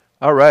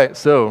All right,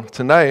 so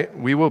tonight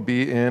we will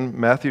be in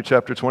Matthew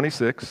chapter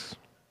 26.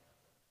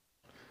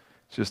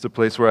 It's just a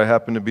place where I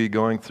happen to be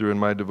going through in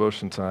my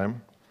devotion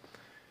time.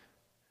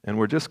 And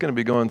we're just going to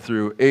be going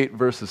through 8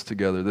 verses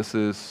together.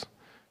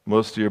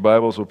 Most of your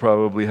Bibles will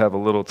probably have a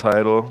little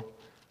title.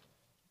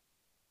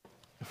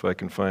 If I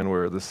can find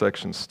where the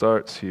section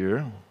starts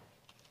here.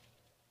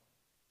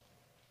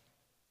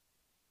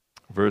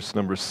 Verse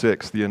number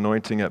 6, the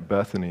anointing at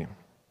Bethany.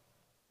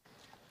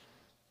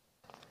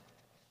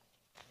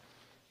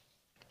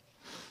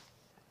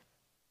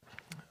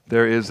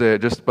 There is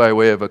just by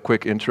way of a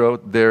quick intro,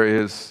 there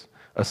is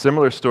a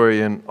similar story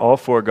in all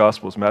 4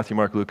 Gospels, Matthew,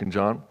 Mark, Luke, and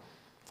John.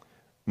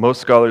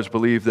 Most scholars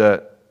believe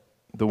that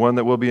the one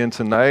that we'll be in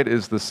tonight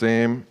is the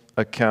same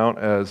account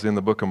as in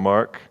the book of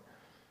Mark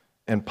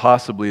and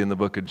possibly in the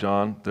book of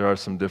John. There are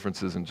some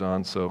differences in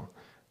John, so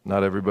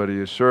not everybody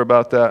is sure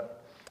about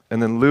that.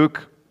 And then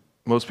Luke,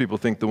 most people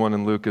think the one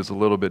in Luke is a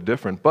little bit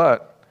different,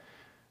 but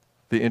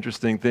the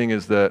interesting thing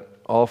is that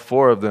all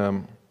 4 of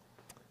them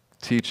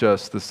teach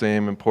us the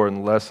same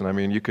important lesson. I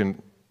mean, you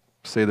can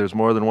say there's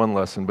more than one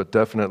lesson, but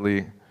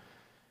definitely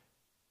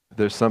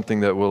there's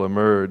something that will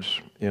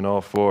emerge in all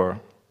 4.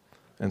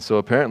 And so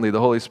apparently the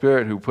Holy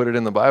Spirit, who put it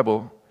in the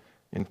Bible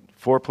in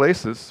 4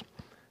 places,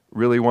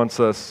 really wants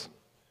us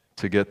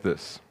to get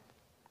this.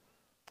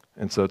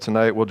 And so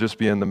tonight we'll just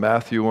be in the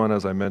Matthew one,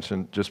 as I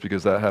mentioned, just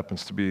because that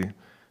happens to be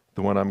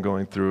the one I'm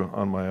going through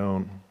on my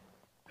own.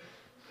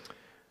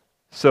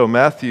 So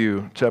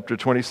Matthew chapter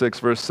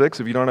 26, verse 6.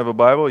 If you don't have a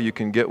Bible, you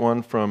can get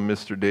one from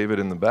Mr. David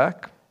in the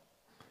back.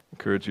 I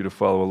encourage you to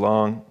follow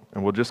along.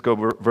 And we'll just go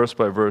verse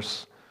by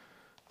verse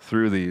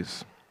through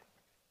these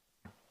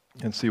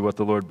and see what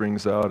the Lord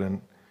brings out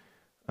and,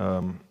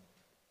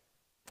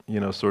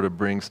 sort of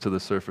brings to the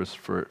surface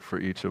for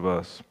each of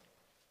us.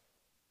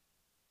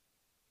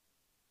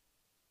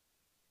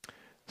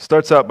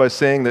 Starts out by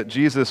saying that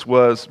Jesus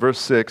was, verse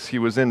 6, he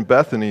was in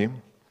Bethany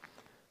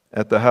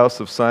at the house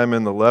of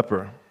Simon the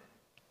leper.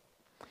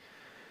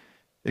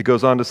 It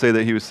goes on to say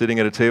that he was sitting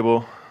at a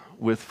table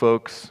with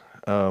folks.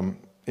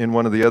 In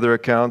one of the other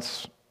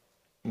accounts,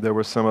 there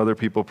were some other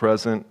people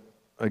present.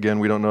 Again,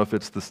 we don't know if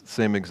it's the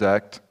same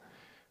exact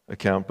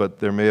account, but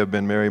there may have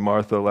been Mary,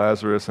 Martha,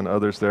 Lazarus, and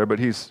others there. But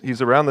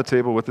he's around the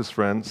table with his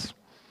friends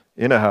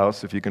in a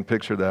house, if you can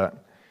picture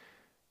that.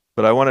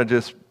 But I want to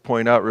just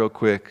point out real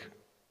quick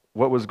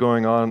what was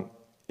going on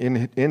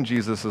in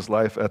Jesus'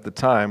 life at the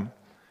time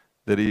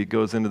that he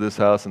goes into this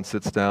house and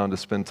sits down to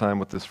spend time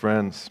with his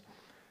friends.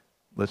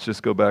 Let's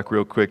just go back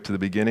real quick to the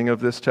beginning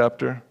of this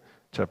chapter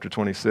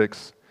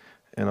 26,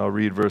 and I'll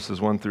read verses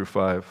 1 through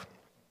 5.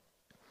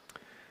 It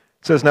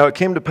says, "Now it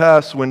came to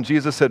pass when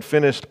Jesus had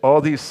finished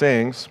all these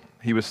sayings,"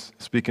 he was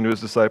speaking to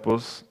his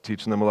disciples,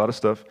 teaching them a lot of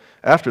stuff.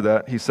 After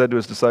that, he said to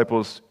his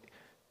disciples,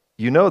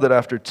 "You know that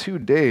after 2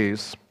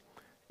 days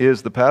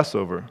is the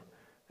Passover,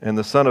 and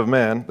the Son of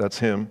Man," that's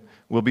him,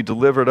 "will be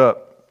delivered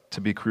up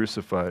to be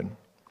crucified."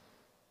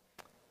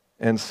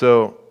 And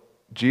so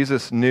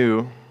Jesus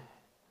knew,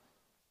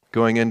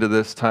 going into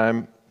this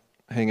time,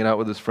 hanging out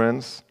with his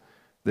friends,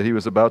 that he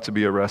was about to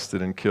be arrested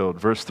and killed.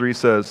 Verse 3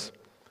 says,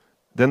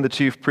 "Then the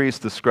chief priests,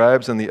 the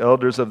scribes, and the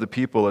elders of the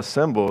people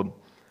assembled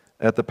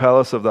at the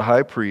palace of the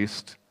high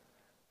priest,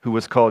 who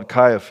was called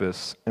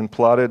Caiaphas, and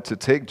plotted to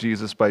take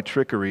Jesus by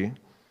trickery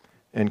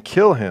and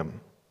kill him.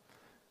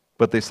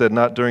 But they said,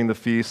 'Not during the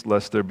feast,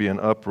 lest there be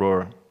an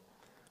uproar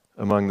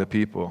among the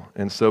people.'"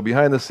 And so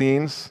behind the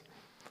scenes,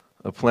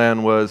 a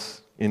plan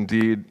was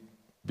indeed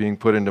being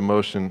put into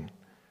motion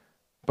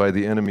by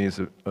the enemies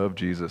of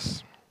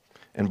Jesus.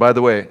 And by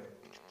the way,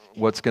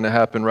 what's going to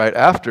happen right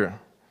after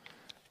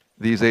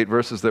these 8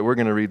 verses that we're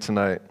going to read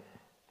tonight,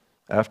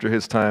 after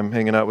his time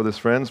hanging out with his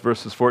friends,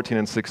 verses 14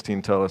 and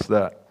 16 tell us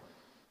that.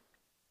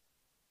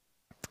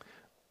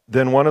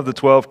 "Then one of the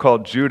 12,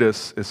 called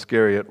Judas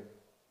Iscariot,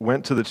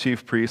 went to the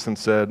chief priests and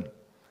said,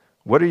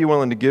 'What are you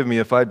willing to give me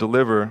if I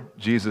deliver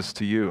Jesus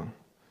to you?'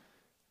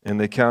 And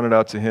they counted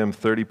out to him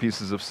 30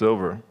 pieces of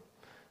silver.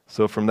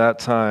 So from that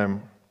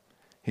time,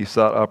 he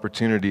sought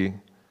opportunity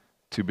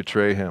to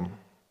betray him."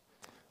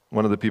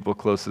 One of the people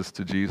closest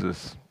to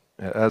Jesus.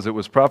 As it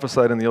was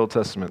prophesied in the Old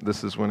Testament,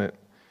 this is when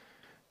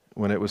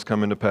it was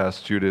coming to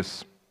pass.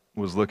 Judas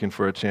was looking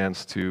for a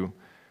chance to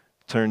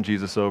turn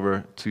Jesus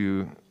over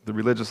to the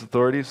religious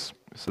authorities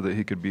so that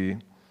he could be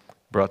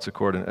brought to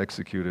court and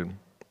executed.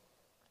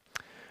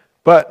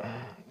 But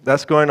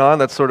that's going on.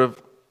 That's sort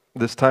of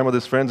this time with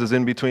his friends is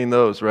in between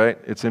those, right?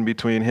 It's in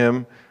between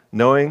him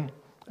knowing,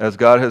 as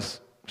God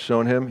has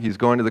shown him, he's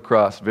going to the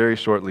cross very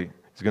shortly.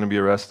 He's going to be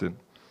arrested.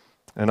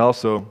 And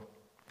also,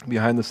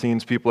 behind the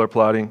scenes, people are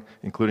plotting,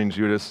 including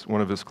Judas, one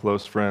of his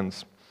close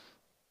friends.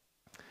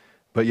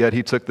 But yet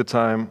he took the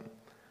time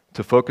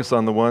to focus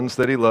on the ones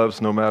that he loves,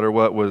 no matter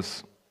what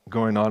was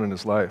going on in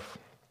his life.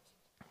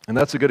 And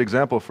that's a good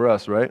example for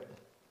us, right?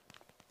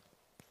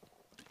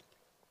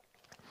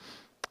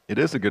 It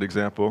is a good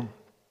example.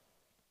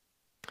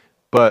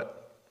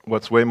 But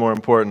what's way more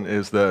important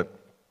is that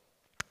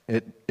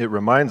it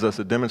reminds us,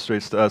 it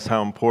demonstrates to us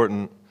how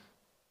important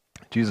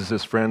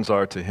Jesus' friends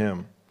are to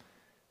him.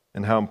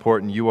 and how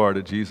important you are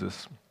to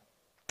Jesus.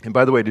 And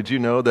by the way, did you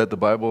know that the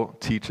Bible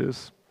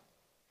teaches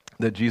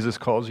that Jesus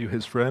calls you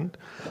his friend?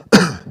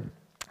 I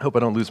hope I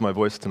don't lose my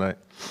voice tonight.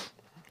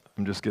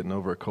 I'm just getting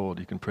over a cold.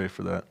 You can pray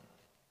for that.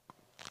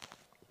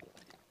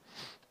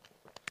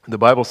 The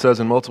Bible says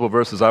in multiple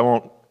verses, I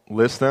won't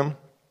list them,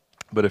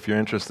 but if you're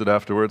interested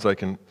afterwards, I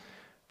can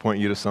point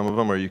you to some of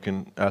them, or you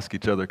can ask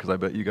each other, because I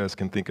bet you guys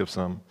can think of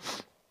some,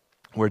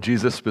 where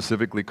Jesus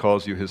specifically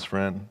calls you his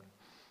friend.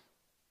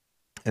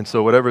 And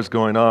so whatever's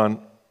going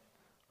on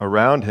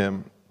around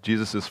him,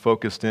 Jesus is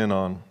focused in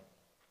on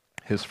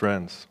his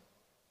friends,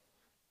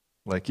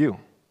 like you.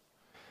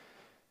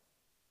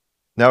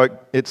 Now,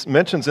 it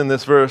mentions in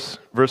this verse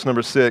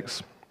number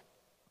 6,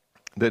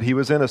 that he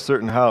was in a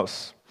certain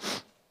house,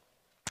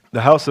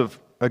 the house of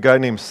a guy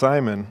named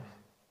Simon,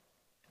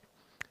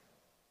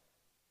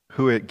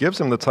 who it gives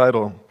him the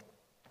title,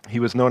 he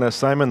was known as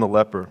Simon the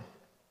leper.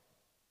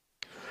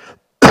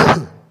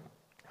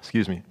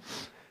 Excuse me.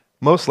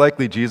 Most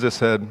likely Jesus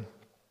had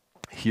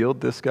healed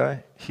this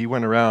guy. He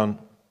went around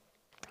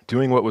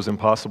doing what was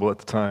impossible at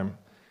the time,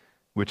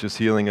 which is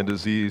healing a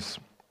disease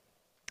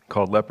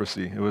called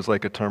leprosy. It was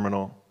like a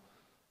terminal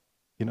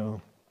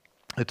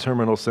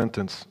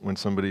sentence when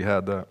somebody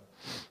had that.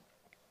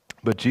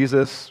 But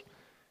Jesus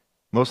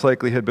most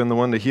likely had been the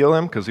one to heal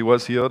him, because he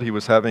was healed. He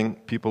was having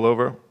people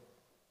over.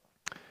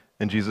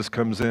 And Jesus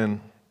comes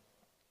in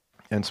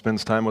and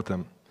spends time with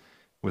him,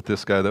 with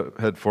this guy that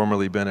had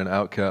formerly been an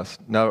outcast.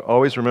 Now,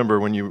 always remember,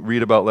 when you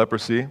read about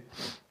leprosy,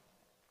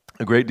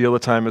 a great deal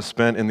of time is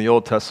spent in the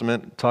Old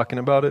Testament talking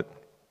about it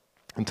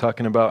and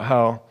talking about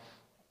how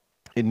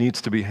it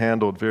needs to be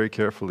handled very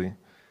carefully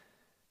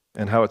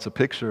and how it's a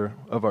picture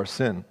of our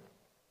sin.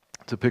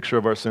 It's a picture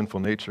of our sinful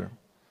nature.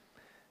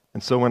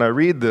 And so when I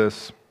read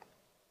this,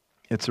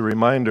 it's a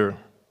reminder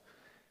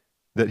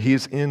that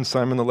he's in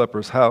Simon the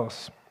leper's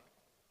house.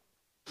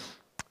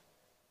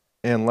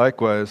 And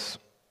likewise,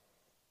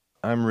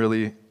 I'm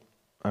really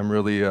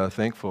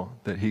thankful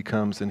that he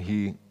comes and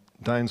he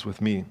dines with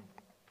me.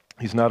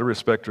 He's not a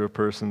respecter of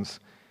persons.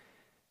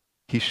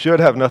 He should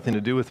have nothing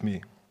to do with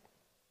me,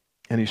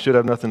 and he should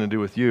have nothing to do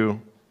with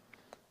you,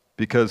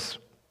 because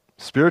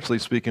spiritually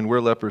speaking, we're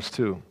lepers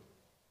too.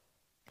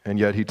 And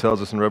yet he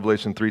tells us in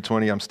Revelation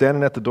 3:20, I'm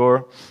standing at the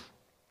door,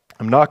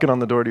 I'm knocking on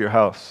the door to your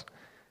house.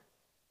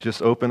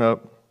 Just open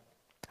up,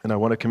 and I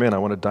want to come in. I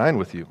want to dine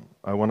with you.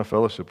 I want to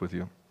fellowship with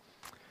you.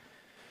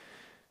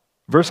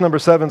 Verse number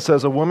 7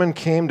 says, a woman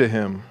came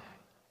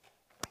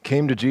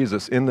to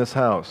Jesus in this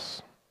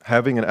house,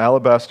 having an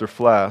alabaster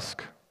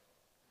flask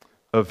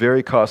of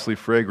very costly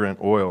fragrant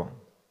oil.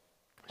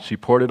 She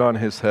poured it on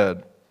his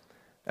head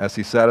as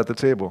he sat at the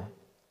table.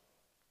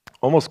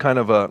 Almost kind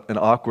of an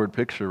awkward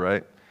picture,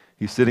 right?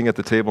 He's sitting at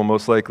the table,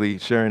 most likely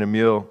sharing a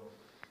meal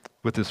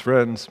with his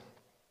friends,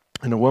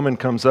 and a woman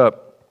comes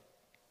up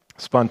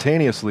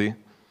spontaneously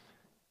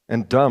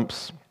and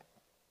dumps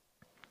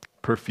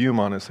perfume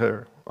on his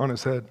head.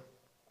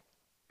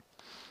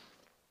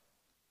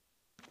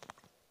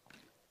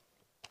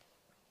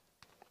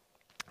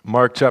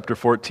 Mark chapter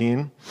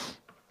 14,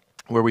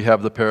 where we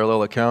have the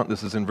parallel account,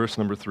 this is in verse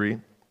number 3.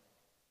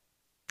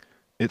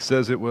 It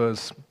says it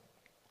was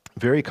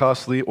very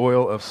costly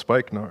oil of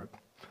spikenard.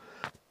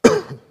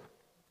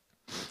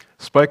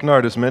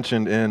 Spikenard is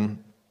mentioned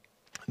in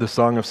the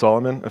Song of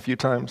Solomon a few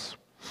times,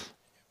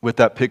 with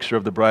that picture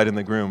of the bride and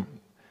the groom.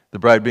 The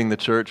bride being the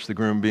church, the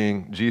groom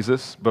being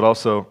Jesus, but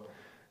also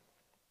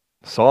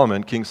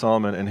Solomon, King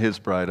Solomon, and his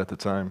bride at the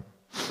time.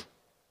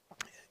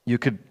 You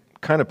could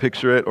kind of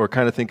picture it or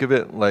kind of think of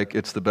it like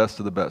it's the best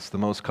of the best, the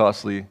most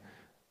costly,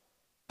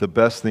 the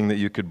best thing that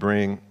you could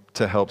bring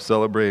to help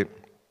celebrate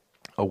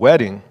a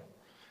wedding.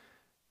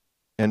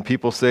 And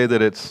people say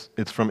that it's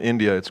from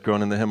India, it's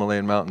grown in the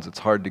Himalayan mountains, it's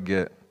hard to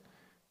get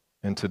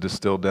and to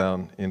distill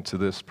down into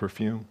this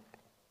perfume.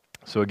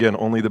 So again,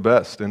 only the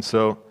best. And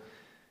so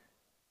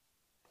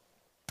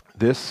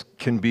this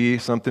can be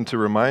something to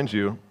remind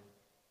you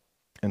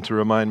and to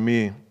remind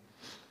me,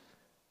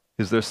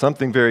 is there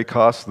something very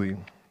costly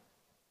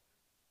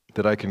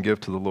that I can give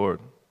to the Lord?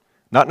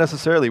 Not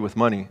necessarily with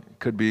money. It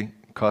could be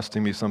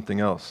costing me something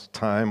else,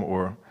 time,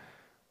 or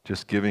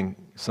just giving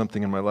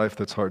something in my life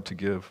that's hard to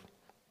give.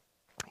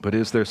 But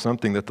is there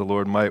something that the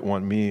Lord might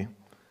want me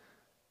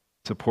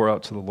to pour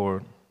out to the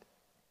Lord?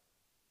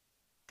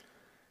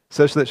 It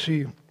says that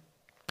she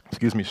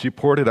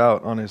poured it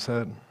out on his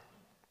head.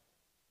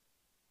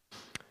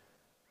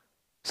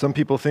 Some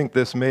people think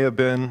this may have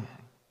been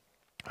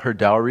her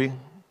dowry.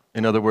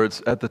 In other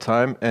words, at the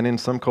time, and in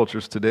some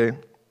cultures today,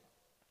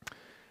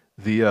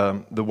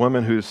 the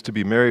woman who's to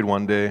be married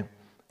one day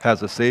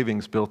has a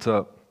savings built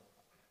up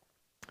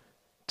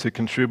to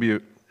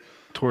contribute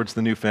towards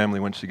the new family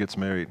when she gets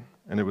married.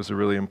 And it was a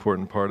really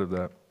important part of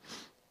that.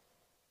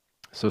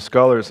 So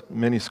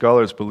many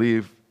scholars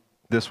believe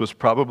this was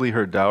probably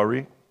her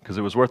dowry, because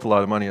it was worth a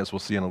lot of money, as we'll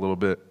see in a little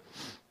bit.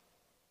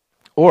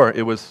 Or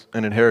it was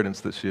an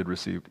inheritance that she had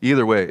received.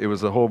 Either way, it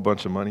was a whole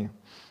bunch of money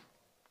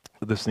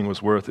that this thing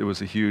was worth. It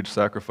was a huge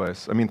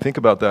sacrifice. I mean, think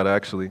about that,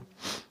 actually.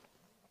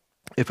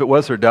 If it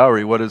was her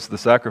dowry, what is the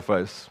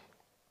sacrifice?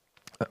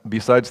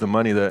 besides the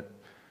money that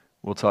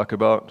we'll talk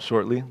about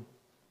shortly.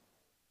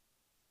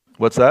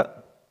 What's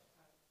that?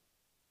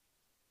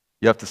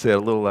 You have to say it a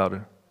little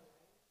louder.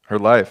 Her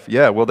life.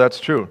 Yeah, well, that's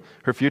true.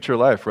 Her future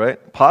life,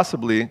 right?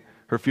 Possibly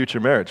her future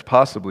marriage.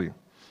 Possibly.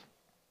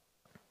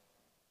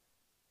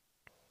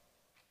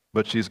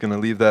 But she's going to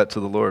leave that to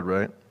the Lord,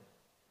 right?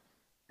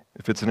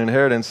 If it's an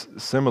inheritance,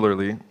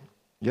 similarly,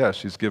 yeah,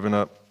 she's given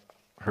up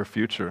her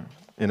future,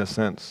 in a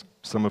sense,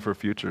 some of her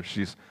future.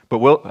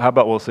 How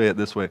about we'll say it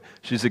this way?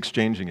 She's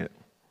exchanging it.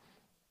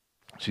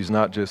 She's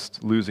not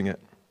just losing it.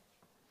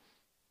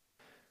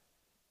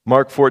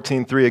 Mark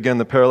 14:3, again,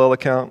 the parallel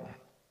account.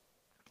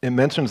 It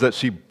mentions that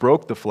she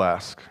broke the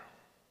flask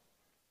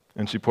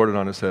and she poured it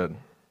on his head.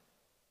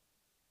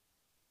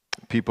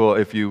 People,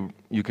 if you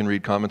can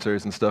read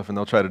commentaries and stuff, and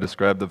they'll try to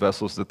describe the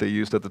vessels that they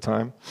used at the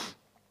time.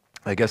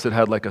 I guess it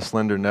had like a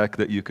slender neck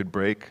that you could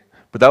break.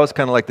 But that was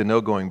kind of like the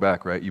no going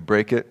back, right? You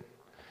break it,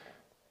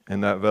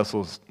 and that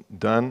vessel's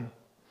done.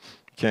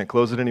 You can't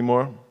close it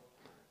anymore.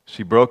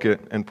 She broke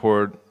it and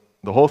poured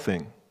the whole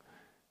thing.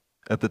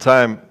 At the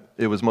time,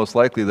 it was most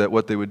likely that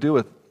what they would do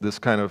with this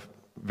kind of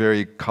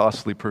very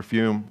costly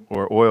perfume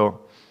or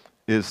oil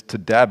is to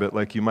dab it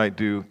like you might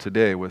do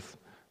today with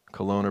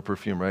cologne or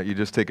perfume, right? You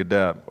just take a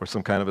dab, or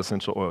some kind of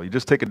essential oil. You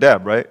just take a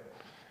dab, right?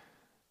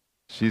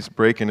 She's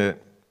breaking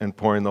it and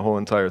pouring the whole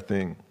entire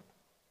thing.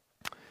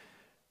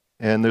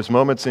 And there's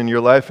moments in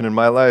your life and in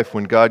my life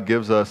when God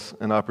gives us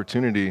an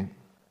opportunity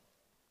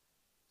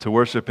to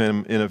worship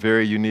Him in a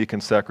very unique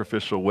and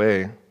sacrificial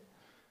way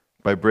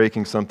by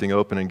breaking something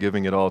open and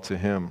giving it all to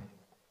Him,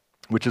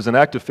 which is an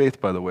act of faith,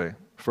 by the way.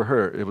 For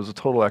her, it was a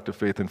total act of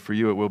faith, and for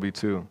you it will be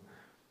too.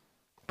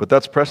 But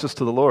that's precious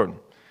to the Lord.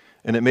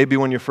 And it may be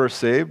when you're first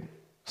saved,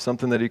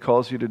 something that He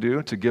calls you to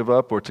do, to give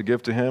up or to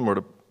give to Him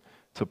or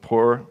to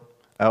pour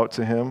out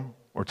to Him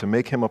or to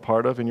make Him a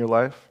part of in your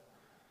life.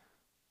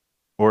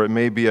 Or it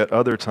may be at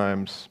other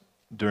times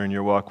during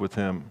your walk with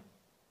Him.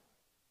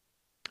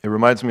 It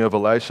reminds me of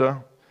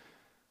Elisha.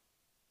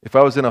 If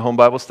I was in a home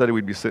Bible study,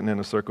 we'd be sitting in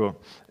a circle,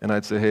 and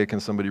I'd say, hey, can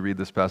somebody read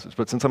this passage?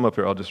 But since I'm up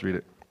here, I'll just read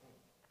it.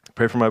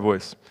 Pray for my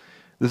voice.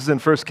 This is in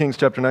 1 Kings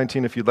chapter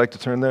 19, if you'd like to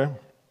turn there.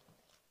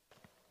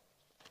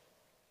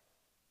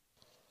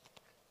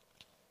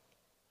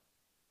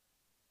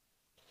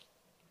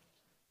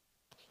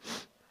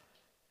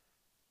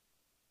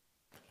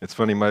 It's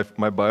funny, my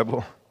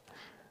Bible,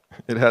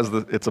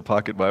 it's a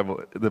pocket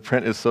Bible. The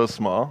print is so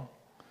small.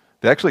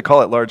 They actually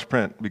call it large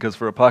print because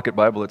for a pocket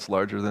Bible, it's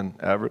larger than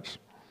average.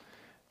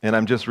 And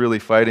I'm really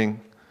fighting,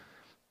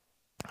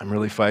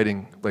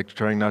 like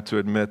trying not to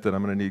admit that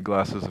I'm going to need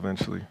glasses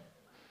eventually.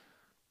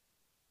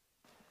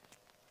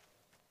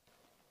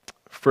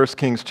 1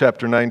 Kings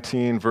chapter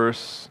 19,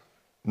 verse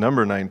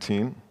number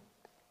 19.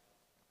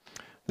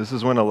 This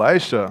is when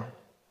Elisha,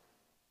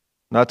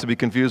 not to be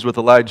confused with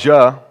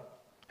Elijah,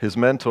 his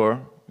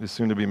mentor, his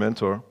soon-to-be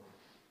mentor,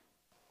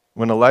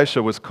 when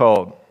Elisha was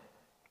called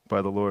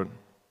by the Lord.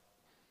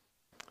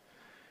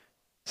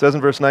 It says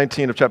in verse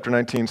 19 of chapter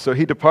 19, so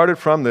he departed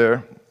from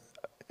there,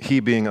 he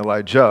being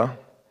Elijah,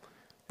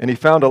 and he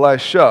found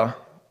Elisha,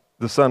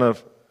 the son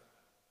of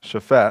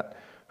Shaphat,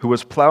 who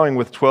was plowing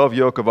with 12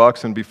 yoke of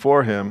oxen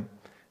before him,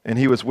 and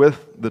he was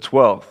with the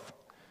 12th.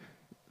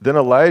 Then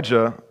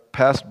Elijah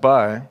passed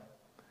by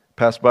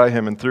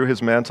him and threw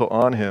his mantle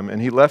on him,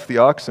 and he left the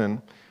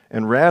oxen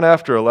and ran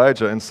after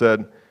Elijah and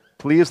said,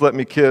 please let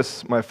me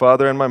kiss my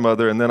father and my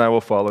mother, and then I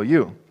will follow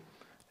you.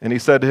 And he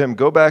said to him,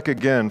 go back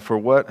again, for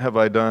what have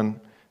I done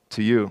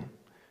to you?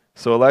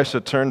 So Elisha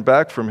turned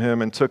back from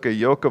him and took a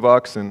yoke of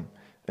oxen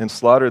and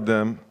slaughtered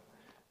them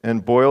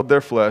and boiled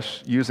their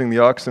flesh using the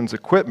oxen's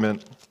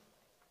equipment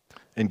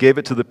and gave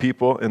it to the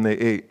people, and they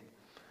ate.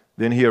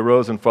 Then he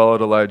arose and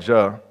followed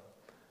Elijah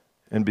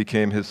and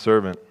became his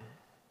servant.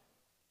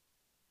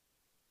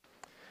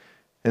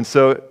 And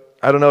so,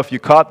 I don't know if you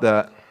caught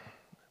that,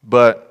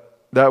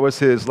 but that was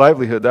his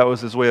livelihood. That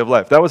was his way of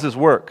life. That was his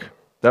work.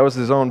 That was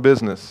his own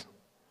business.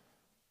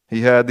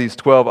 He had these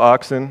 12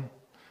 oxen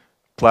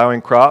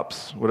plowing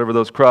crops, whatever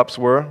those crops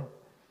were.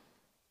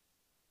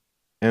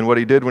 And what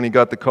he did when he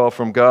got the call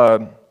from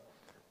God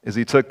is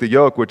he took the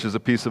yoke, which is a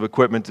piece of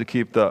equipment to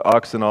keep the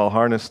oxen all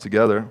harnessed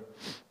together.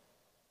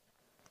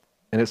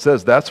 And it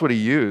says that's what he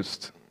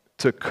used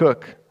to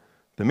cook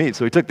the meat.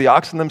 So he took the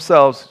oxen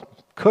themselves,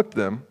 cooked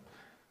them,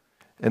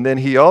 and then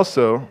he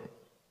also,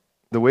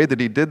 the way that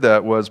he did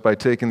that was by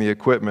taking the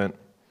equipment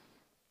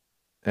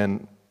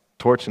and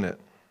torching it.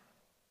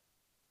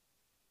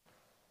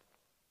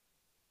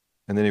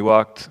 And then he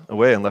walked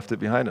away and left it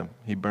behind him.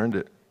 He burned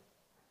it.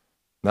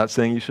 Not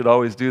saying you should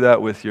always do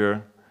that with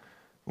your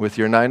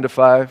 9 to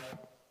 5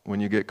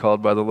 when you get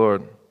called by the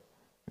Lord.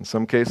 In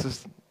some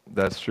cases,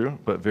 that's true,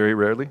 but very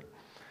rarely.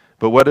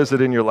 But what is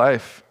it in your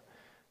life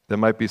that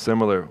might be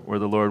similar, where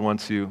the Lord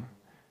wants you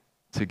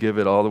to give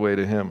it all the way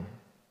to Him?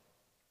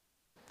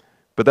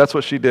 But that's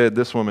what she did,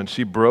 this woman.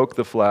 She broke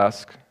the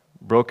flask,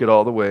 broke it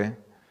all the way,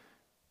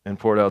 and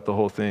poured out the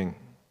whole thing.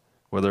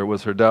 Whether it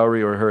was her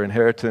dowry or her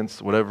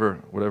inheritance, whatever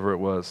it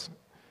was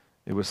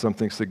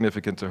something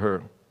significant to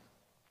her.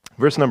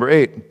 Verse number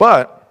 8,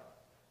 but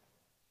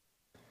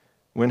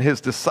when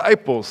his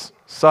disciples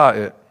saw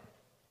it,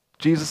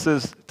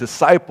 Jesus'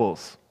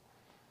 disciples,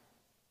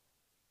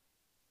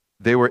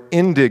 they were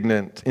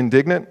indignant.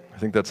 Indignant? I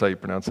think that's how you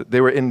pronounce it.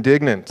 They were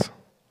indignant,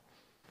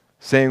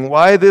 saying,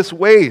 "Why this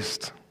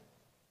waste?"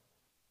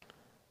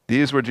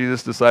 These were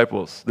Jesus'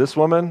 disciples. This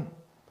woman,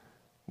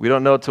 we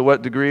don't know to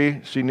what degree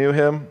she knew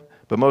him,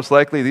 but most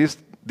likely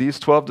these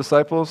 12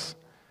 disciples,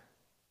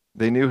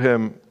 they knew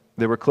him.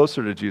 They were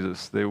closer to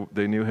Jesus.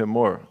 They knew him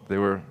more. They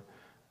were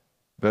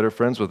better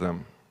friends with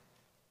him.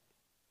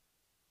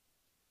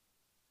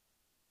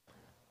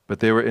 But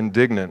they were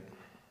indignant.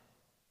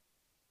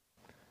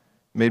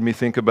 Made me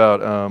think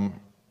about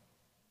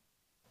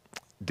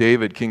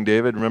David, King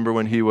David. Remember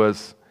when he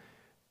was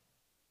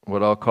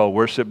what I'll call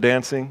worship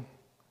dancing?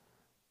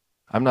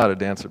 I'm not a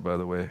dancer, by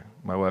the way.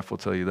 My wife will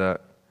tell you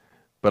that.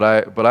 But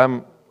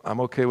I'm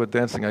okay with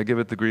dancing. I give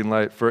it the green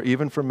light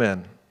even for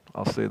men.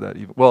 I'll say that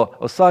even. Well,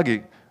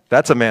 Osagi,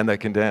 that's a man that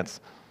can dance,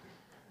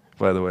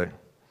 by the way.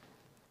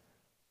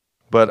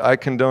 But I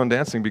condone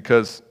dancing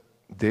because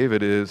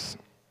David is.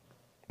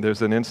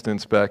 There's an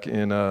instance back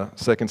in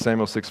 2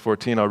 Samuel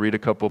 6:14. I'll read a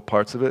couple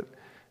parts of it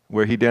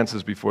where he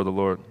dances before the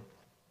Lord.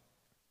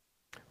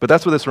 But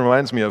that's what this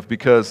reminds me of,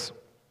 because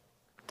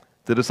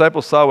the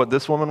disciples saw what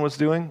this woman was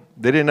doing.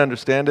 They didn't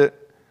understand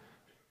it.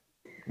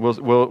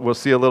 We'll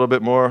see a little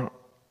bit more,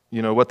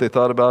 what they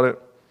thought about it.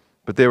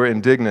 But they were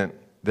indignant.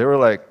 They were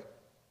like,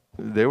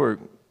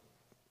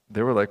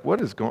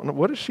 what is going on?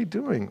 What is she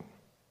doing?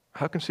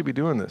 How can she be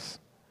doing this?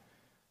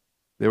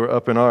 They were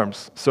up in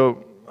arms.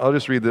 So I'll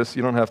just read this.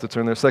 You don't have to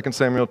turn there. 2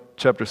 Samuel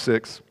chapter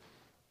 6.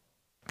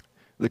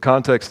 The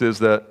context is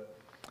that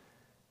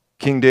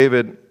King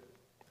David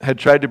had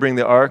tried to bring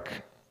the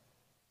ark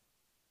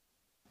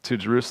to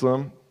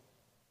Jerusalem,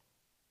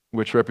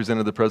 which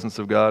represented the presence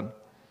of God.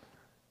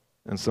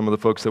 And some of the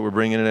folks that were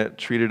bringing it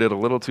treated it a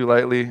little too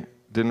lightly,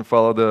 didn't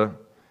follow the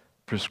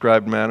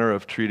prescribed manner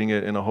of treating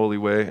it in a holy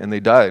way, and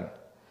they died.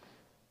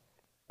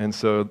 And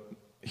so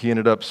he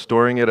ended up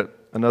storing it at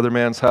another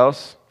man's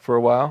house for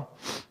a while.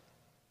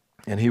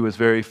 And he was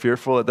very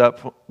fearful at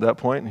that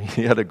point.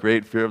 He had a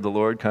great fear of the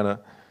Lord, kind of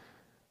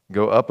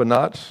go up a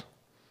notch.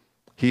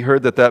 He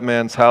heard that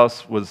man's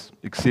house was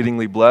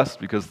exceedingly blessed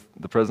because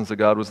the presence of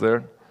God was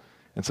there.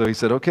 And so he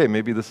said, okay,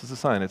 maybe this is a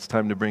sign. It's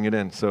time to bring it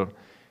in. So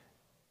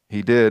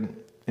he did,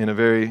 in a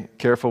very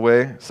careful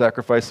way,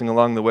 sacrificing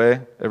along the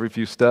way, every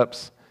few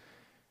steps.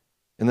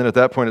 And then at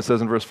that point, it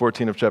says in verse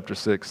 14 of chapter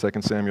 6,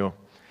 2 Samuel,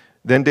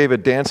 "Then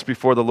David danced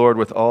before the Lord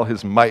with all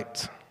his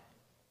might.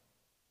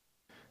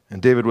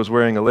 And David was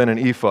wearing a linen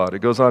ephod." It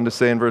goes on to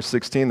say in verse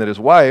 16 that his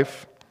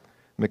wife,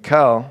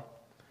 Michal,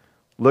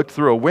 looked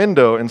through a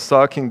window and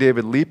saw King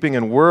David leaping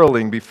and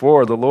whirling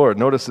before the Lord.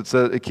 Notice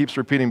it keeps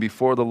repeating,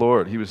 before the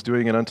Lord. He was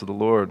doing it unto the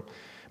Lord.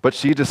 But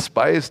she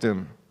despised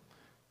him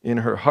in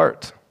her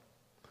heart.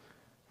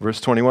 Verse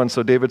 21,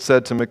 "So David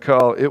said to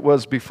Michal, 'It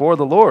was before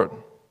the Lord.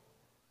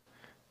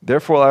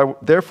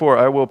 Therefore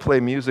I will play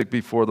music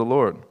before the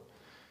Lord.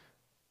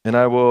 And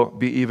I will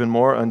be even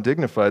more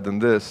undignified than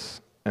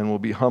this, and will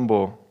be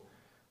humble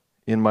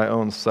in my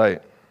own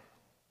sight.'"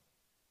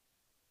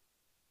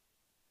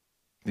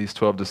 These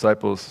 12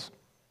 disciples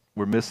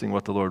were missing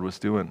what the Lord was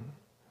doing.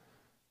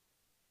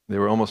 They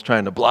were almost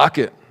trying to block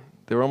it.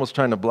 They were almost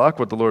trying to block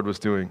what the Lord was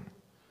doing.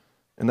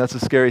 And that's a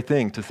scary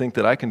thing, to think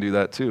that I can do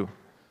that too.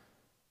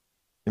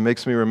 It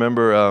makes me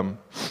remember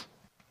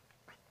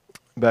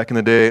back in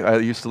the day, I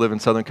used to live in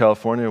Southern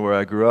California where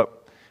I grew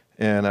up.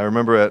 And I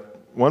remember at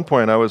one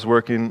point I was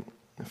working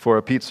for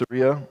a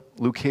pizzeria,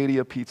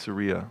 Lucadia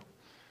Pizzeria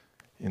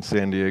in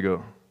San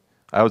Diego.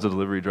 I was a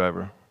delivery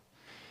driver.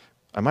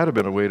 I might have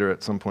been a waiter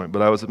at some point,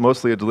 but I was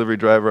mostly a delivery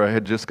driver. I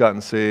had just gotten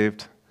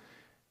saved.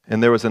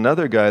 And there was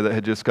another guy that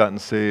had just gotten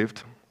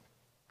saved.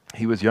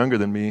 He was younger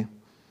than me.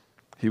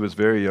 He was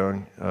very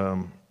young.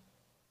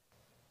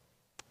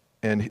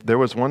 And there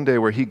was one day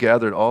where he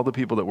gathered all the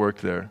people that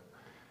worked there,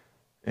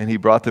 and he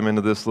brought them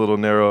into this little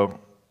narrow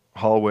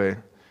hallway,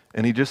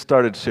 and he just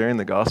started sharing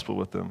the gospel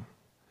with them,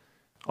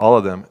 all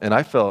of them. And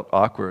I felt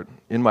awkward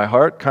in my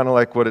heart, kind of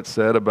like what it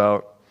said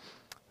about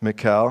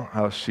Michal,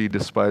 how she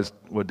despised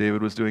what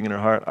David was doing in her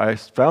heart. I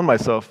found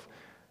myself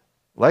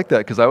like that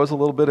because I was a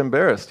little bit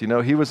embarrassed.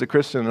 He was a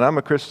Christian and I'm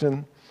a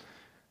Christian.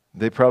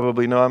 They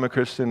probably know I'm a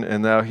Christian,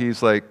 and now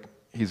he's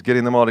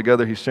getting them all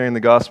together. He's sharing the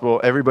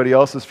gospel. Everybody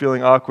else is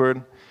feeling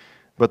awkward,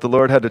 but the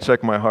Lord had to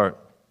check my heart,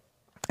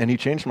 and he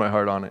changed my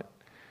heart on it.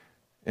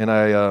 And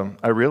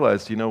I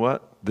realized, you know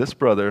what? This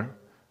brother,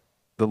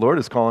 the Lord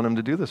is calling him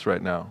to do this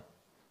right now.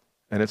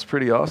 And it's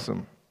pretty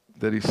awesome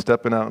that he's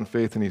stepping out in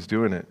faith and he's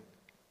doing it.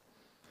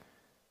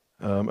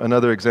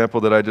 Another example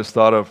that I just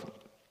thought of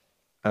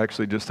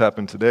actually just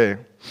happened today.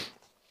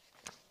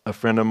 A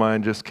friend of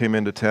mine just came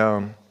into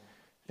town,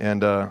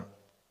 and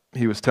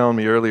he was telling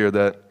me earlier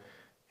that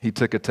he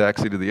took a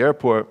taxi to the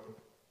airport,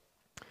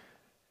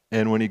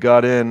 and when he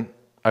got in,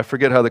 I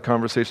forget how the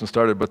conversation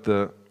started,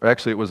 but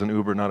actually it was an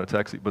Uber, not a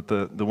taxi, but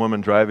the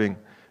woman driving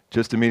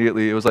just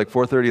immediately, it was like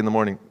 4:30 in the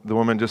morning, the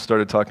woman just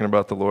started talking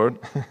about the Lord,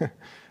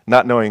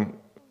 not knowing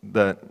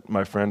that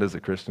my friend is a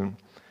Christian.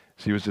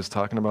 She was just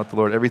talking about the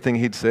Lord. Everything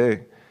he'd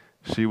say,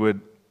 she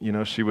would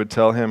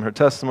tell him her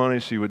testimony.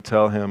 She would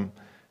tell him,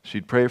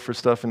 she'd pray for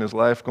stuff in his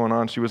life going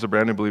on. She was a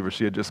brand new believer.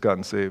 She had just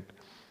gotten saved.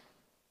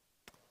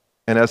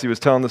 And as he was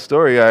telling the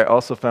story, I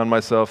also found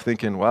myself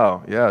thinking,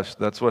 wow, yeah,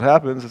 that's what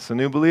happens. It's a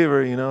new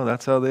believer,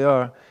 that's how they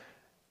are.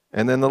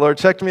 And then the Lord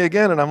checked me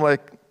again, and I'm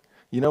like,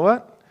 you know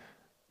what?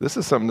 This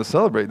is something to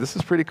celebrate. This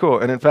is pretty cool.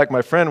 And in fact,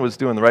 my friend was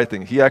doing the right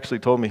thing. He actually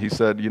told me, he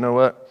said, you know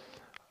what?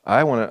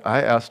 I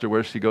asked her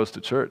where she goes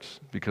to church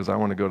because I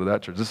want to go to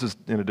that church. This is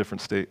in a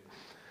different state.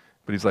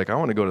 But he's like, I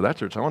want to go to that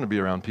church. I want to be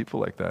around people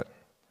like that.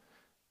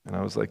 And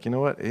I was like, you know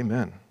what?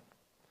 Amen.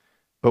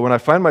 But when I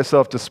find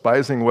myself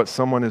despising what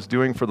someone is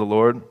doing for the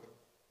Lord,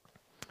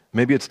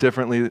 maybe it's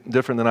different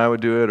than I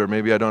would do it, or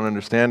maybe I don't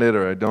understand it,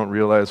 or I don't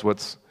realize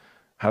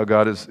how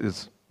God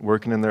is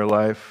working in their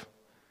life.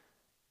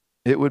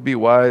 It would be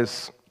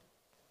wise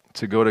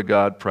to go to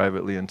God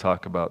privately and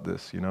talk about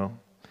this,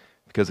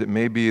 because it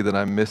may be that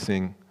I'm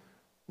missing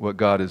what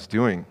God is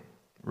doing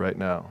right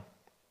now.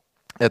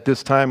 At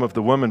this time of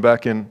the woman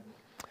back in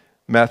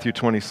Matthew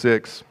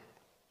 26,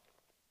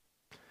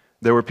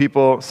 there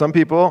were some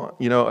people,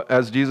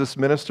 as Jesus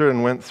ministered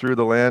and went through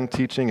the land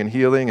teaching and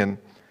healing and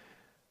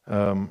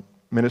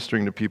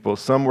ministering to people,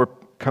 some were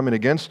coming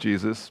against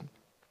Jesus.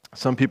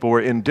 Some people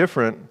were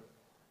indifferent,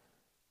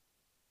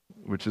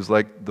 which is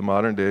like the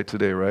modern day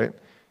today, right?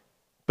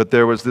 But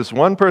there was this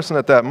one person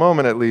at that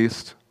moment, at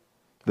least,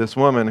 this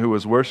woman who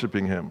was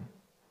worshiping him.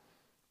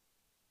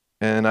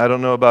 And I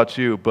don't know about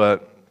you,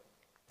 but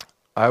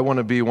I want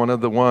to be one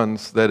of the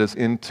ones that is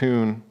in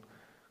tune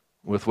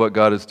with what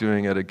God is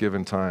doing at a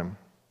given time.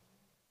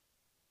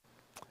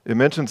 It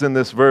mentions in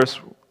this verse,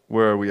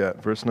 where are we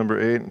at? Verse number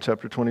 8 in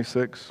chapter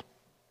 26.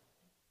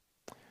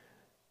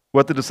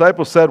 What the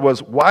disciples said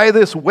was, why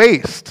this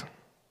waste?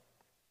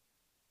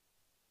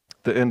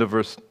 The end of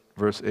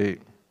verse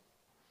 8.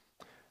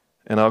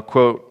 And I'll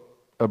quote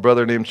a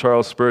brother named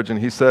Charles Spurgeon.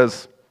 He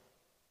says,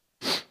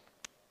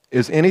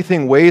 is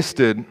anything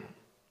wasted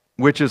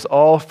which is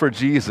all for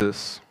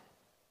Jesus?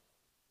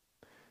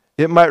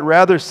 It might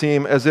rather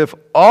seem as if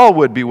all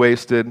would be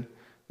wasted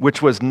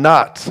which was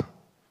not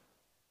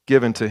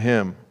given to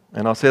him.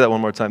 And I'll say that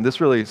one more time.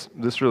 This really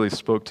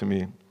spoke to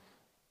me.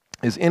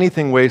 Is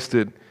anything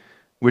wasted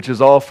which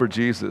is all for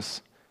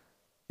Jesus?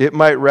 It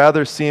might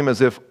rather seem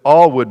as if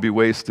all would be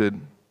wasted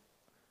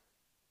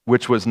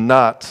which was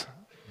not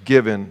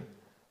given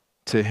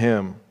to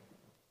him.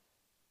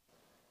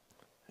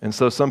 And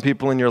so some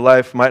people in your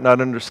life might not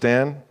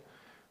understand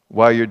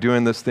why you're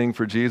doing this thing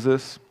for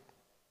Jesus,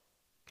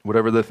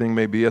 whatever the thing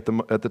may be at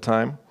the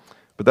time,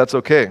 but that's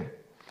okay.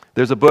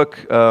 There's a book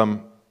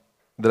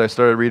that I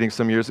started reading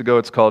some years ago.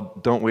 It's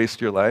called Don't Waste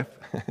Your Life.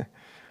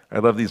 I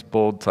love these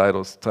bold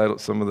titles.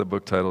 Some of the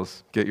book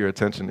titles get your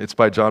attention. It's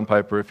by John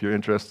Piper if you're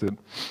interested.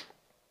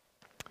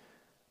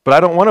 But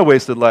I don't want a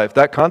wasted life.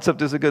 That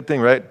concept is a good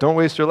thing, right? Don't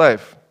waste your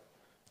life.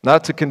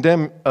 Not to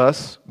condemn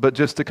us, but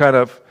just to kind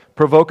of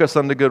provoke us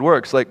unto good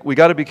works. Like, we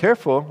got to be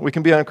careful. We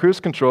can be on cruise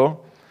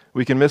control.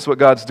 We can miss what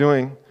God's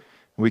doing.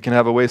 We can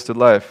have a wasted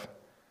life.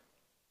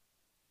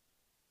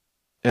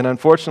 And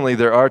unfortunately,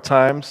 there are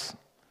times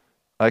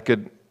I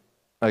could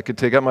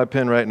take out my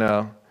pen right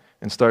now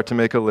and start to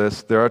make a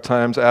list. There are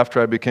times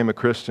after I became a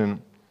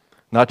Christian,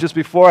 not just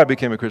before I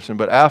became a Christian,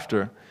 but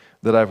after,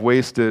 that I've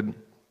wasted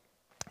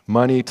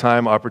money,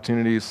 time,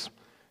 opportunities,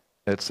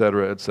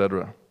 etc.,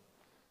 etc.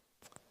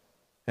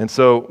 And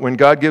so when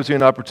God gives you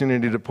an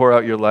opportunity to pour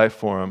out your life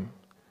for him,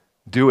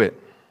 do it.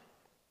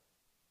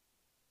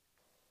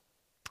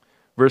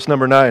 Verse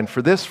number 9,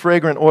 for this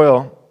fragrant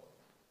oil,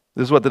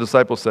 this is what the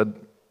disciples said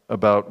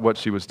about what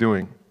she was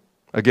doing.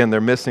 Again,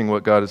 they're missing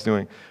what God is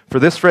doing. For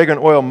this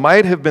fragrant oil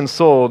might have been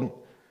sold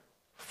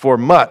for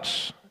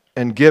much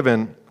and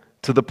given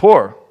to the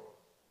poor.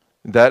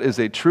 That is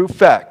a true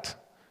fact.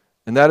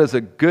 And that is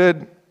a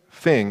good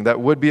thing. That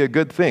would be a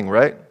good thing,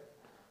 right?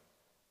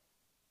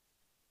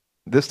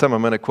 This time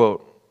I'm going to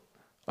quote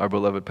our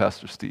beloved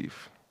Pastor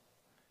Steve.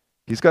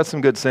 He's got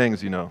some good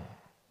sayings,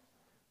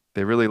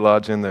 They really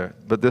lodge in there.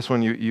 But this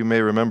one you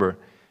may remember.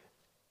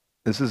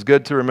 This is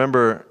good to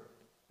remember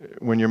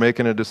when you're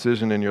making a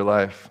decision in your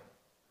life,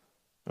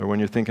 or when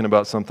you're thinking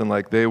about something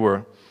like they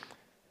were.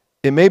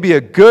 It may be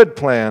a good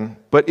plan,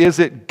 but is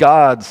it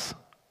God's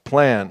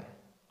plan?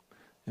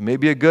 It may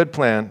be a good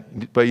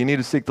plan, but you need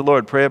to seek the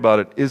Lord, pray about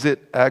it. Is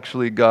it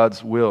actually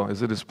God's will?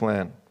 Is it his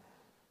plan?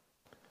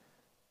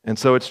 And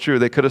so it's true.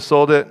 They could have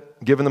sold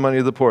it, given the money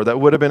to the poor. That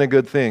would have been a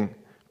good thing,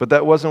 but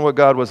that wasn't what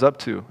God was up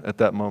to at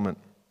that moment.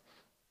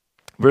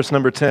 Verse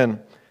number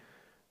 10,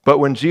 but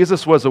when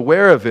Jesus was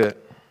aware of it,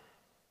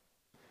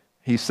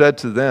 he said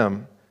to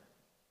them,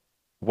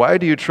 why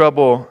do you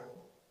trouble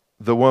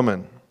the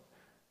woman?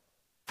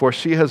 For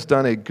she has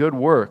done a good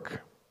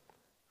work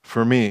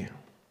for me.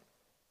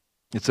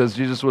 It says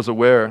Jesus was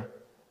aware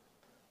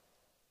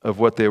of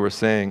what they were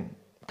saying,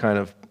 kind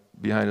of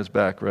behind his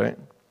back, right?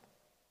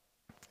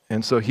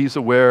 And so he's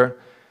aware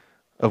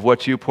of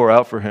what you pour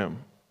out for him.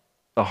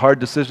 A hard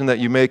decision that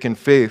you make in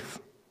faith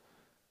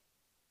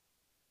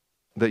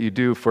that you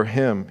do for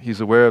him.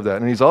 He's aware of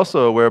that. And he's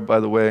also aware, by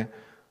the way,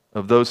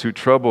 of those who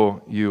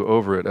trouble you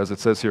over it. As it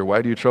says here,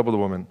 why do you trouble the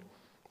woman?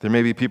 There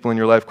may be people in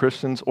your life,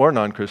 Christians or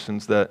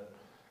non-Christians, that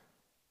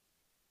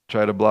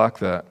try to block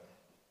that.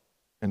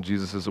 And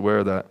Jesus is aware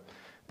of that.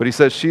 But he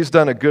says, she's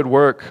done a good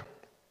work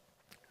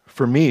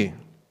for me.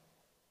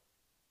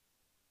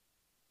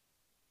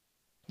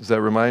 Does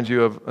that remind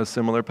you of a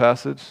similar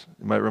passage?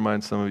 It might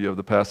remind some of you of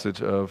the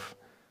passage of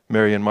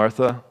Mary and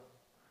Martha.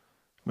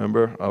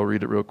 Remember? I'll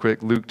read it real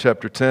quick. Luke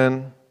chapter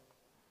 10.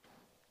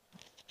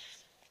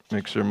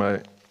 Make sure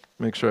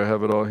I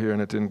have it all here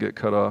and it didn't get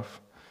cut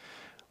off.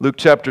 Luke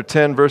chapter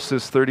 10,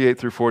 verses 38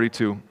 through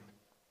 42.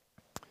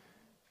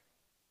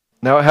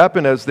 Now it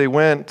happened as they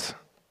went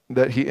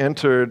that he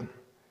entered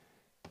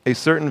a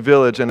certain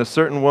village, and a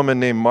certain woman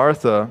named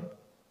Martha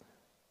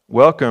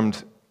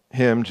welcomed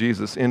him,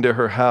 Jesus, into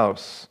her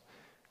house.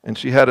 And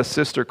she had a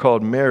sister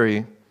called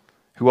Mary,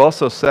 who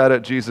also sat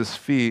at Jesus'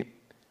 feet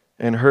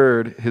and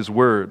heard his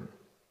word.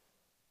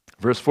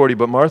 Verse 40,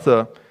 but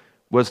Martha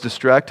was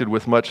distracted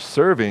with much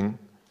serving,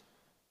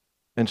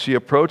 and she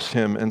approached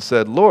him and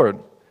said, Lord,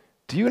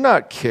 do you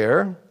not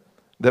care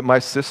that my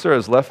sister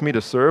has left me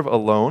to serve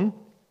alone?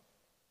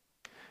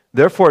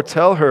 Therefore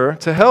tell her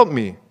to help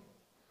me.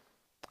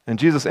 And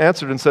Jesus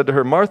answered and said to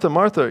her, Martha,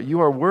 Martha, you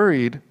are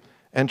worried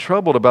and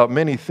troubled about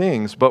many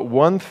things, but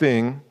one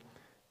thing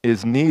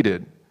is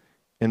needed,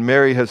 and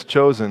Mary has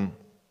chosen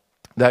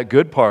that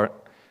good part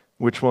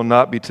which will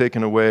not be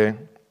taken away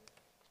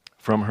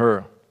from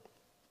her.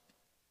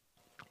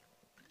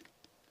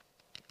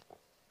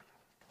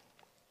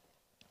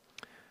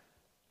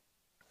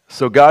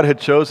 So God had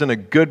chosen a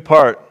good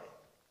part,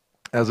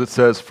 as it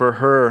says, for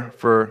her,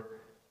 for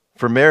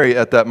Mary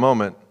at that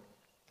moment.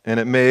 And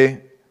it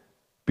may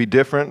be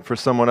different for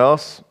someone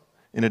else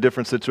in a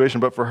different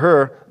situation, but for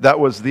her, that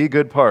was the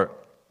good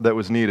part that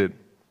was needed.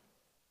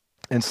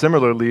 And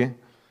similarly,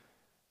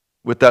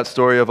 with that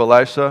story of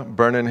Elisha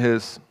burning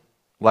his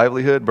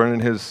livelihood, burning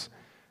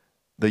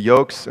the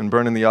yokes and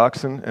burning the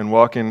oxen and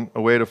walking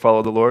away to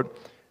follow the Lord,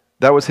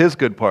 that was his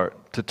good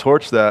part, to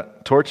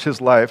torch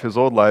his life, his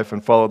old life,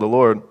 and follow the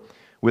Lord.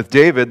 With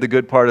David, the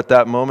good part at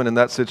that moment in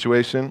that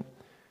situation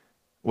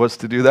was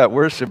to do that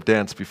worship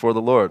dance before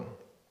the Lord.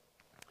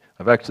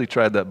 I've actually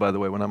tried that, by the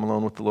way, when I'm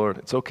alone with the Lord.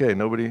 It's okay,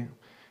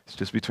 it's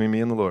just between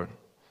me and the Lord.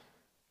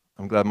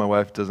 I'm glad my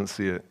wife doesn't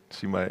see it.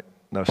 She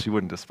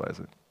wouldn't despise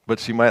it, but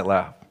she might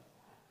laugh.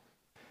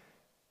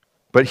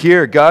 But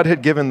here, God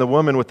had given the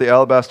woman with the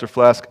alabaster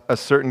flask a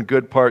certain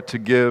good part to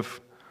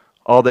give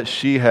all that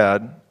she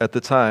had at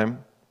the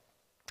time,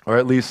 or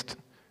at least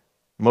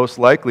most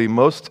likely,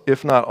 most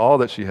if not all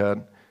that she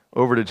had,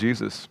 over to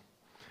Jesus.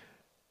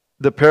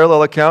 The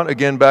parallel account,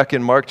 again back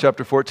in Mark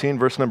chapter 14,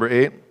 verse number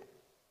 8,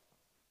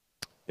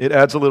 it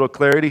adds a little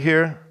clarity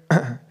here.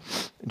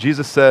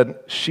 Jesus said,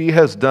 she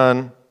has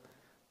done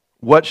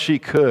what she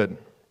could.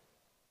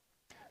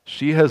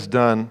 She has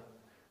done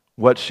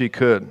what she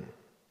could.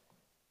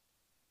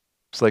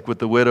 It's like with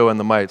the widow and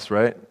the mites,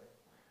 right?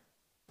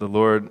 The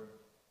Lord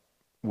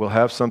will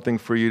have something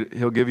for you.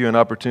 He'll give you an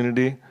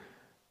opportunity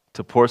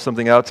to pour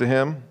something out to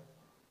him.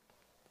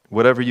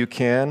 Whatever you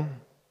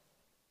can.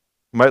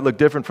 Might look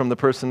different from the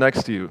person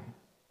next to you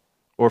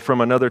or from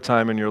another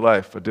time in your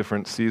life, a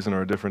different season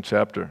or a different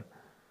chapter.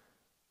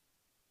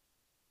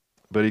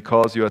 But he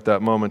calls you at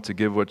that moment to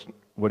give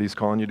what he's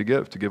calling you to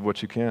give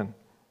what you can.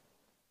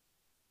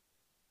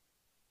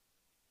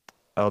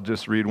 I'll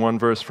just read one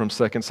verse from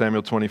 2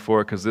 Samuel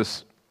 24 because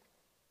this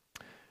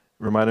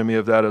reminded me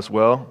of that as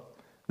well.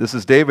 This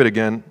is David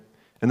again,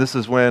 and this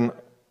is when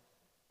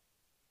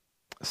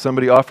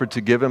somebody offered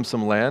to give him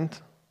some land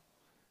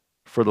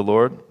for the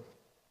Lord.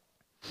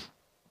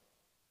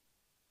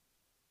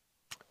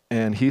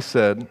 And he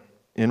said,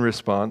 in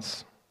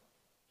response,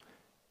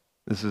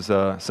 this is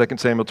 2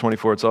 Samuel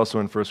 24, it's also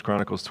in 1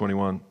 Chronicles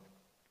 21.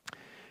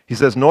 He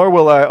says, nor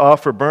will I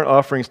offer burnt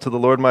offerings to the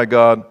Lord my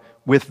God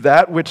with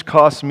that which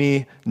costs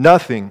me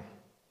nothing.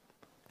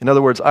 In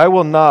other words, I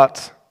will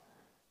not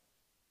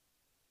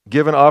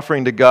give an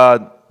offering to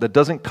God that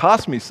doesn't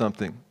cost me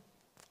something.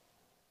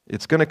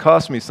 It's going to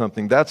cost me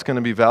something. That's going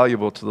to be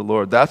valuable to the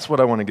Lord. That's what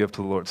I want to give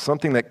to the Lord.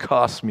 Something that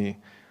costs me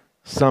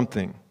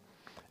something.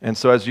 And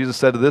so as Jesus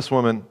said to this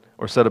woman,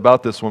 or said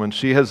about this woman,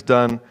 she has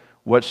done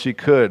what she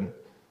could.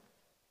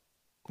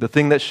 The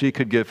thing that she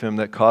could give him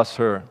that cost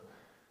her,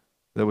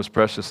 that was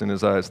precious in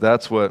his eyes.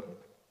 That's what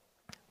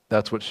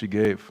she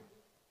gave.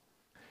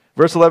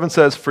 Verse 11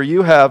 says, for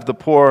you have the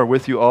poor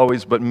with you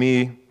always, but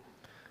me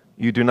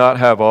you do not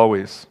have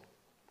always.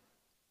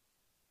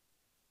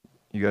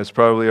 You guys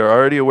probably are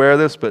already aware of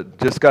this, but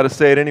just got to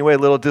say it anyway, a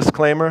little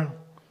disclaimer.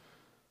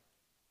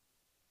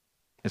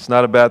 It's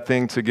not a bad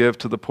thing to give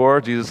to the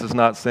poor. Jesus is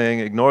not saying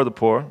ignore the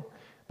poor,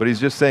 but he's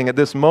just saying at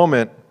this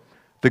moment,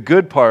 the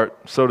good part,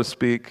 so to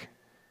speak,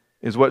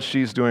 is what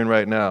she's doing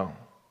right now.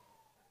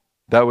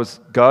 That was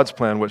God's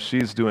plan, what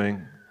she's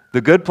doing.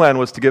 The good plan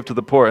was to give to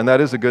the poor, and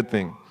that is a good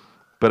thing,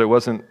 but it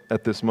wasn't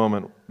at this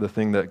moment the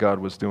thing that God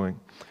was doing.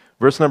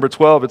 Verse number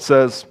 12, it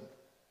says,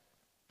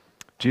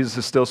 Jesus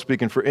is still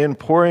speaking, for in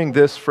pouring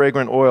this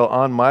fragrant oil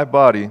on my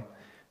body,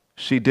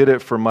 she did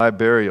it for my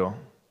burial.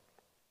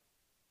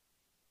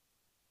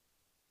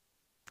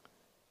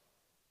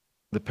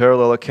 The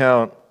parallel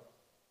account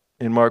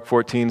in Mark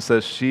 14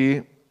 says,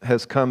 she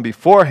has come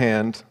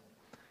beforehand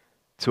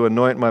to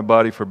anoint my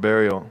body for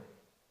burial.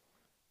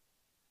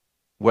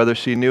 Whether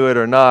she knew it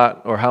or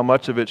not, or how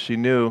much of it she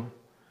knew,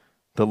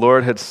 the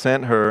Lord had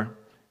sent her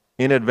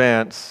in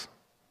advance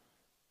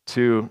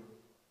to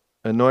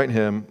anoint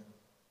him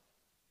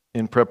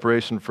in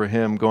preparation for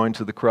him going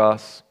to the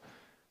cross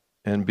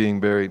and being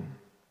buried.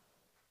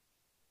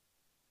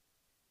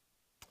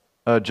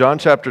 John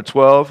chapter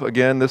 12,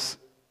 again,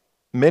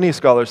 many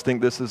scholars think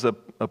this is a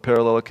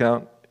parallel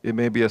account. It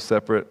may be a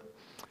separate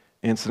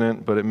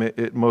incident, but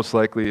it most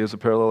likely is a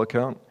parallel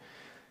account.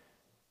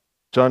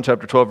 John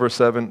chapter 12, verse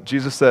 7,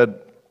 Jesus said,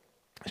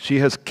 she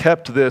has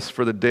kept this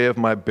for the day of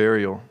my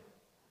burial.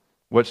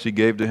 What she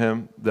gave to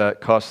him,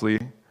 that costly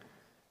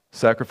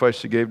sacrifice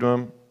she gave to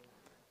him,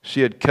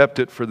 she had kept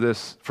it for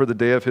the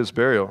day of his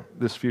burial,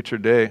 this future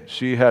day.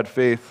 She had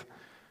faith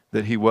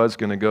that he was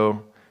going to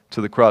go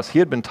to the cross. He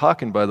had been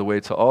talking, by the way,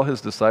 to all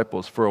his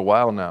disciples for a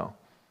while now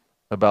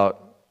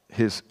about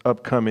his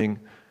upcoming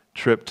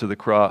trip to the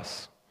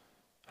cross,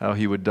 how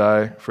he would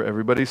die for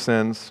everybody's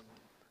sins,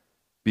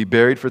 be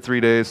buried for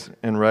 3 days,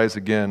 and rise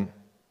again.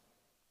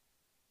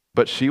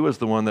 But she was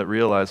the one that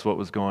realized what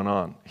was going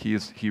on.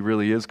 He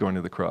really is going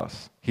to the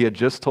cross. He had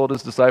just told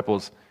his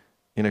disciples,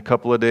 in a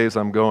couple of days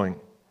I'm going.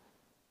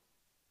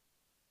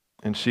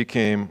 And she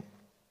came,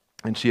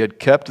 and she had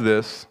kept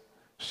this.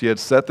 She had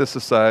set this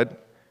aside,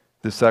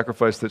 this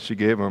sacrifice that she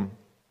gave him,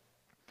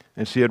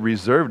 and she had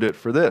reserved it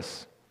for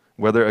this.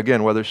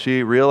 Whether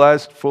she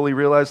fully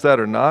realized that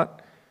or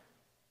not,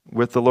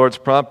 with the Lord's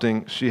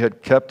prompting, she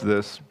had kept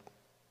this.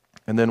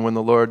 And then when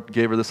the Lord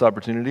gave her this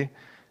opportunity,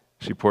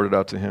 she poured it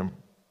out to him.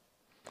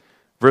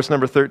 Verse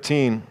number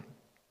 13,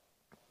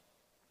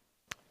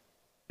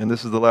 and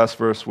this is the last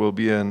verse we'll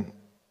be in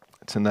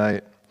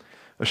tonight.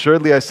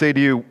 Assuredly, I say to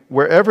you,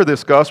 wherever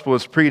this gospel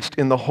is preached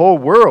in the whole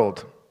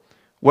world,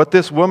 what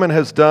this woman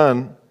has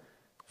done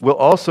will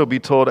also be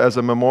told as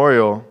a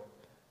memorial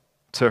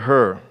to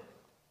her.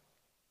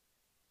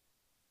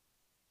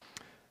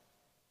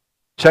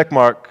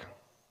 Checkmark,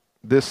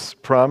 this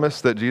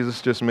promise that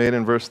Jesus just made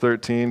in verse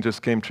 13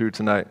 just came true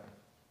tonight.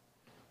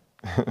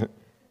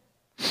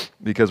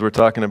 Because we're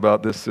talking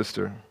about this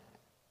sister,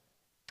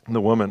 the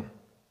woman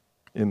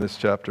in this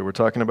chapter. We're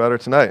talking about her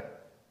tonight.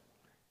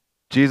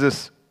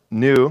 Jesus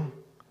knew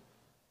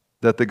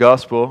that the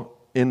gospel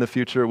in the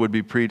future would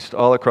be preached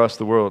all across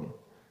the world.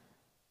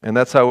 And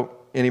that's how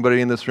anybody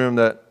in this room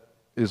that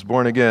is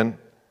born again,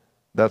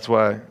 that's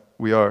why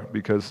we are,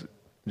 because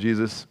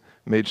Jesus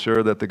made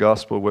sure that the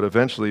gospel would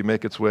eventually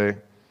make its way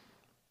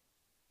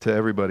to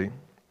everybody.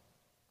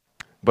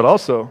 But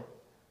also,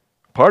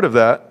 part of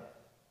that,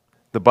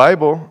 the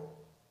Bible,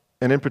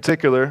 and in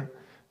particular,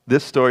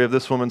 this story of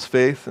this woman's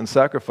faith and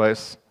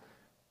sacrifice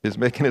is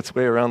making its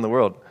way around the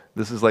world.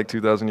 This is like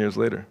 2,000 years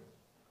later.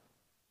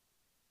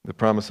 The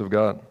promise of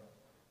God.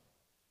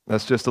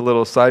 That's just a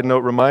little side note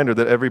reminder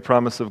that every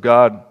promise of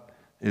God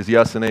is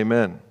yes and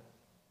amen.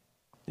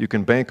 You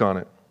can bank on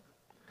it.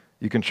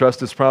 You can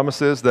trust His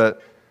promises that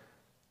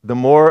the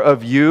more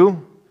of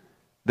you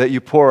that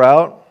you pour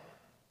out,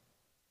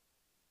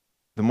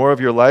 the more of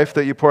your life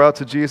that you pour out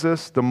to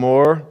Jesus, the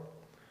more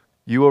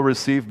you will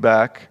receive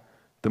back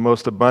the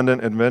most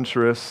abundant,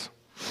 adventurous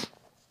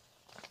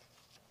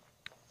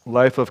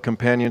life of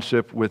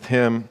companionship with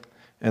Him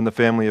and the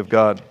family of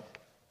God.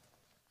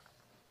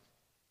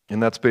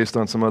 And that's based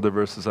on some other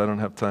verses I didn't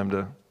have time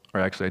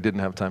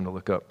to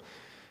look up.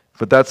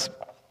 But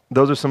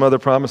those are some other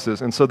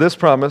promises. And so this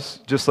promise,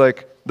 just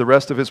like the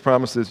rest of His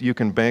promises, you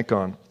can bank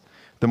on.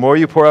 The more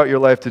you pour out your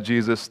life to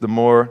Jesus, the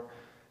more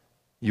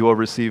you will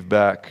receive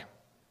back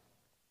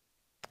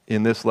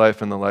in this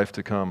life and the life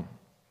to come.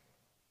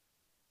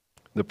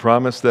 The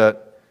promise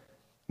that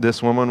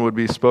this woman would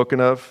be spoken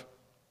of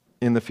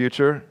in the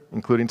future,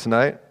 including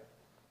tonight,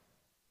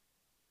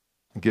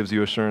 gives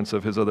you assurance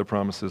of His other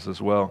promises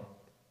as well.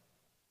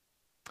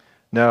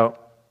 Now,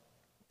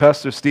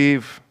 Pastor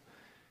Steve,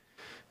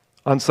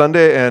 on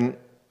Sunday and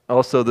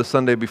also the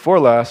Sunday before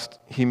last,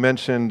 he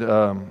mentioned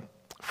 1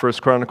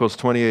 Chronicles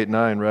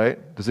 28:9,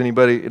 right? Does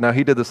anybody, now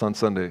he did this on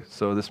Sunday,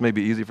 so this may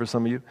be easy for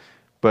some of you,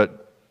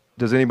 but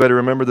does anybody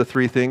remember the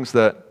three things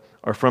that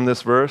are from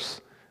this verse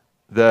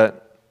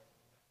that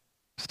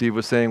Steve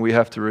was saying we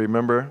have to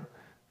remember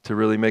to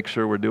really make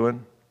sure we're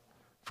doing?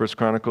 1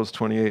 Chronicles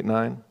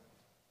 28:9.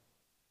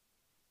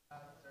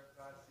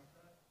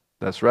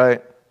 That's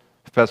right.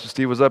 If Pastor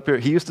Steve was up here,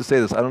 he used to say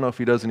this. I don't know if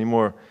he does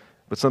anymore,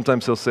 but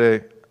sometimes he'll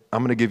say, I'm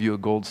going to give you a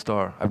gold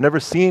star. I've never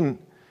seen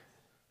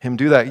him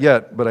do that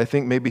yet, but I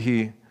think maybe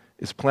he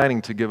is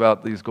planning to give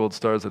out these gold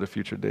stars at a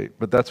future date.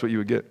 But that's what you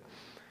would get.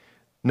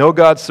 Know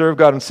God, serve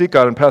God, and seek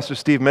God. And Pastor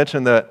Steve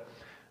mentioned that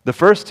the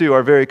first two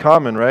are very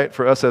common, right,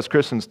 for us as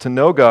Christians, to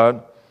know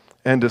God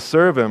and to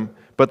serve Him,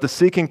 but the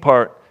seeking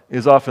part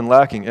is often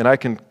lacking. And I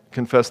can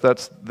confess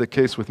that's the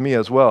case with me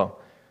as well.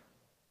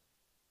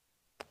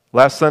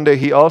 Last Sunday,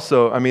 he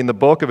also, the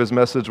bulk of his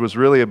message was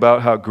really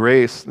about how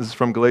grace, this is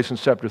from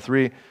Galatians chapter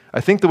 3.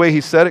 I think the way he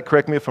said it,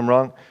 correct me if I'm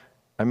wrong,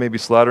 I may be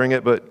slaughtering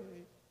it, but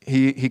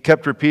he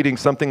kept repeating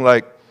something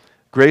like,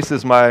 grace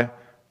is my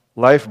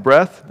life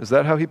breath. Is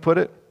that how he put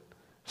it?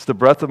 It's the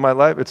breath of my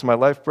life. It's my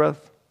life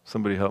breath.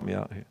 Somebody help me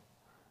out here.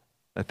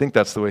 I think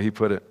that's the way he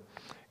put it.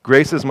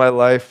 Grace is my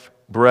life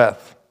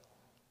breath.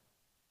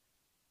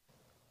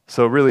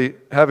 So really,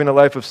 having a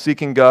life of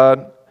seeking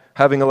God,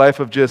 having a life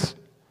of just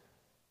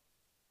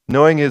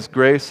knowing His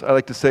grace, I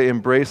like to say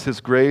embrace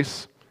His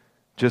grace,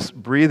 just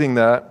breathing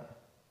that,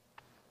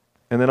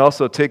 and then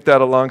also take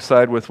that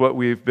alongside with what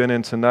we've been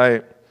in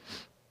tonight,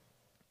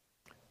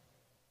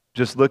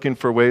 just looking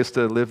for ways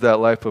to live that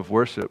life of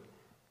worship,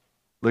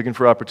 looking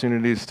for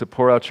opportunities to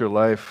pour out your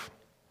life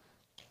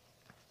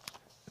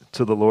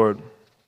to the Lord.